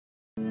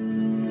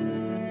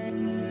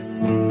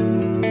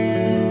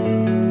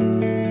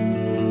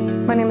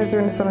My name is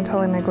Zarina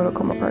Sementelli and I go to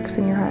Como Park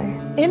Senior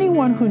High.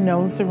 Anyone who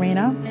knows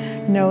Zarina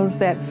knows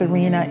that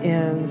Zarina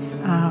is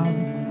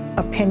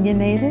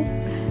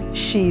opinionated,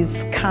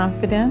 she's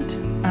confident,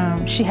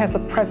 she has a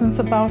presence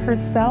about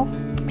herself.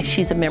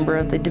 She's a member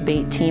of the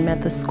debate team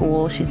at the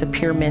school. She's a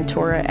peer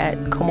mentor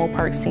at Como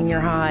Park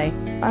Senior High.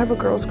 I have a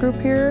girls group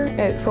here.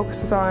 It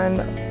focuses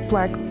on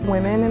Black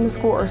women in the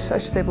school, or I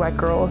should say Black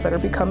girls that are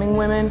becoming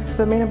women.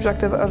 The main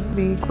objective of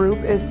the group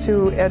is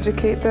to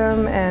educate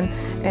them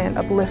and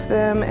uplift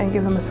them and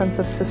give them a sense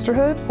of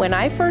sisterhood. When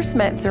I first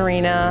met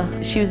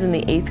Zarina, she was in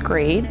the 8th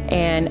grade,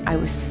 and I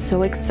was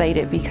so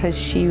excited because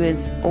she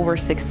was over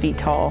 6 feet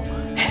tall.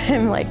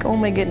 I'm like, oh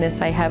my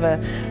goodness, I have a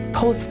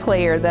post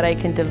player that I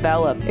can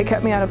develop. It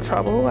kept me out of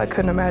trouble. I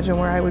couldn't imagine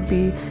where I would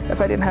be if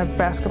I didn't have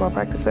basketball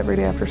practice every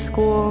day after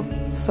school.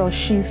 So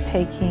she's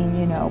taking,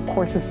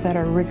 courses that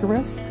are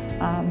rigorous.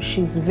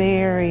 She's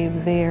very,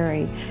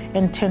 very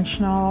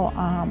intentional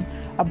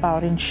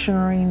about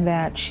ensuring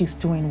that she's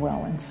doing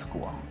well in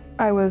school.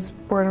 I was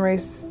born and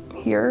raised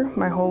here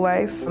my whole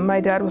life. My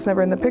dad was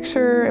never in the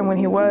picture, and when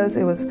he was,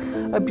 it was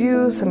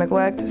abuse and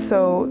neglect,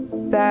 so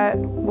that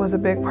was a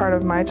big part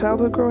of my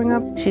childhood growing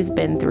up. She's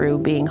been through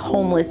being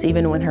homeless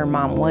even when her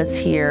mom was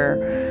here,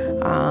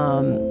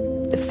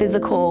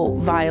 physical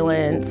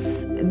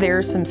violence. There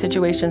are some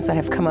situations that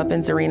have come up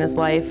in Zarina's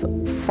life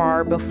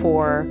far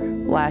before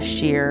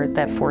last year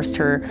that forced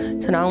her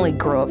to not only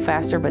grow up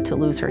faster, but to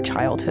lose her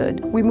childhood.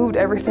 We moved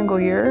every single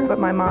year, but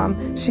my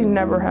mom, she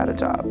never had a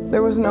job.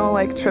 There was no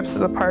trips to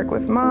the park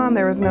with mom,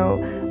 there was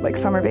no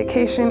summer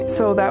vacation,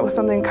 so that was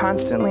something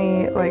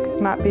constantly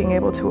not being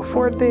able to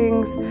afford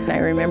things. I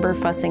remember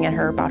fussing at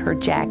her about her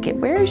jacket.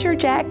 Where's your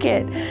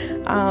jacket?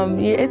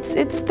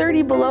 It's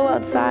 30 below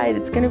outside,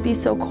 it's gonna be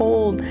so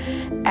cold.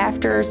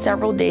 After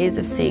several days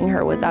of seeing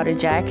her without a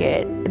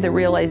jacket, the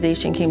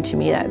realization came to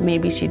me that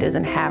maybe she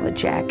doesn't have a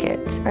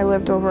jacket. I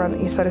lived over on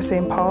the east side of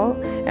St. Paul,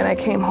 and I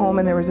came home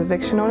and there was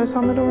eviction notice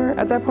on the door.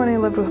 At that point, I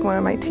lived with one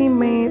of my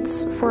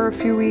teammates for a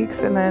few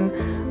weeks, and then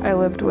I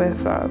lived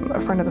with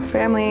a friend of the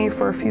family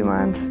for a few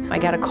months. I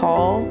got a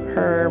call.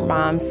 Her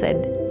mom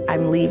said,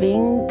 I'm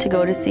leaving to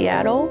go to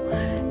Seattle,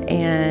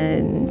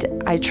 and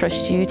I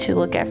trust you to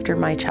look after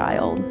my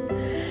child.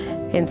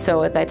 And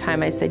so at that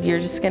time I said, you're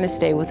just gonna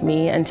stay with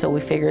me until we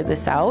figure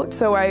this out.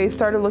 So I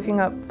started looking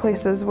up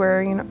places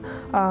where,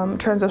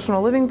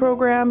 transitional living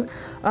programs.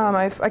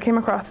 I came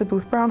across the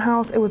Booth Brown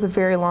House. It was a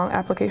very long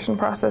application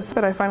process,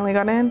 but I finally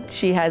got in.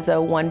 She has a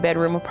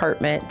 1-bedroom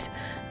apartment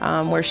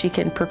where she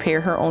can prepare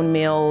her own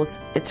meals.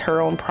 It's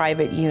her own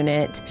private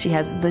unit. She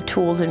has the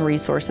tools and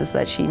resources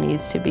that she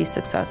needs to be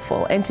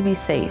successful and to be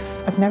safe.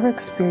 I've never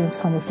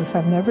experienced homelessness.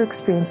 I've never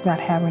experienced not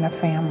having a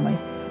family.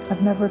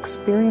 I've never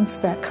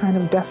experienced that kind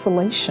of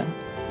desolation,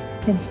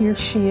 and here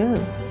she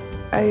is.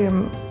 I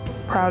am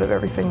proud of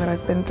everything that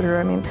I've been through.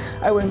 I mean,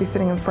 I wouldn't be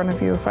sitting in front of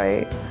you if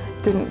I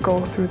didn't go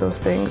through those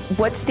things.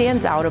 What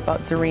stands out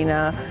about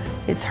Zarina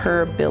is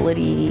her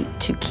ability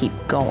to keep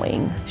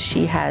going.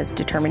 She has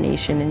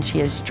determination and she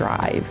has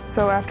drive.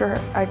 So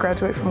after I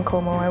graduate from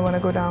Como, I want to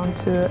go down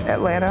to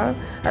Atlanta.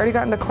 I already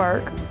got into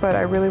Clark, but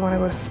I really want to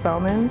go to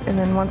Spelman. And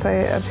then once I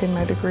obtain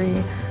my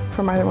degree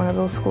from either one of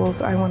those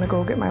schools, I want to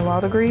go get my law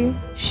degree.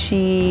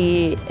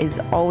 She is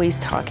always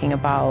talking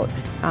about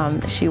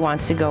she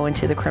wants to go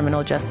into the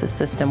criminal justice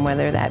system,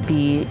 whether that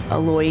be a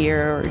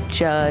lawyer or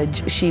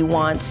judge. She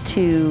wants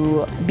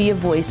to be a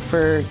voice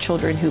for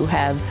children who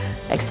have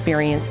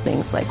experienced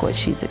things like what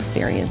she's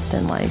experienced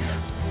in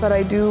life. But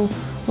I do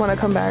want to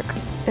come back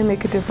and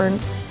make a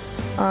difference.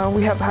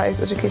 We have the highest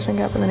education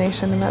gap in the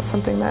nation, and that's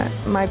something that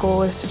my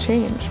goal is to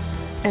change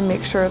and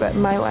make sure that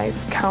my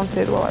life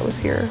counted while I was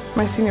here.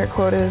 My senior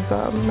quote is,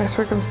 my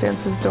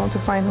circumstances don't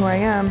define who I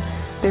am,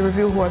 they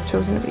reveal who I've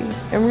chosen to be.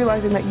 And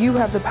realizing that you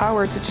have the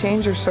power to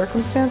change your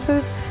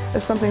circumstances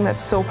is something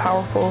that's so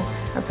powerful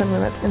and something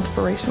that's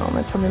inspirational, and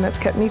that's something that's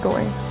kept me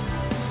going.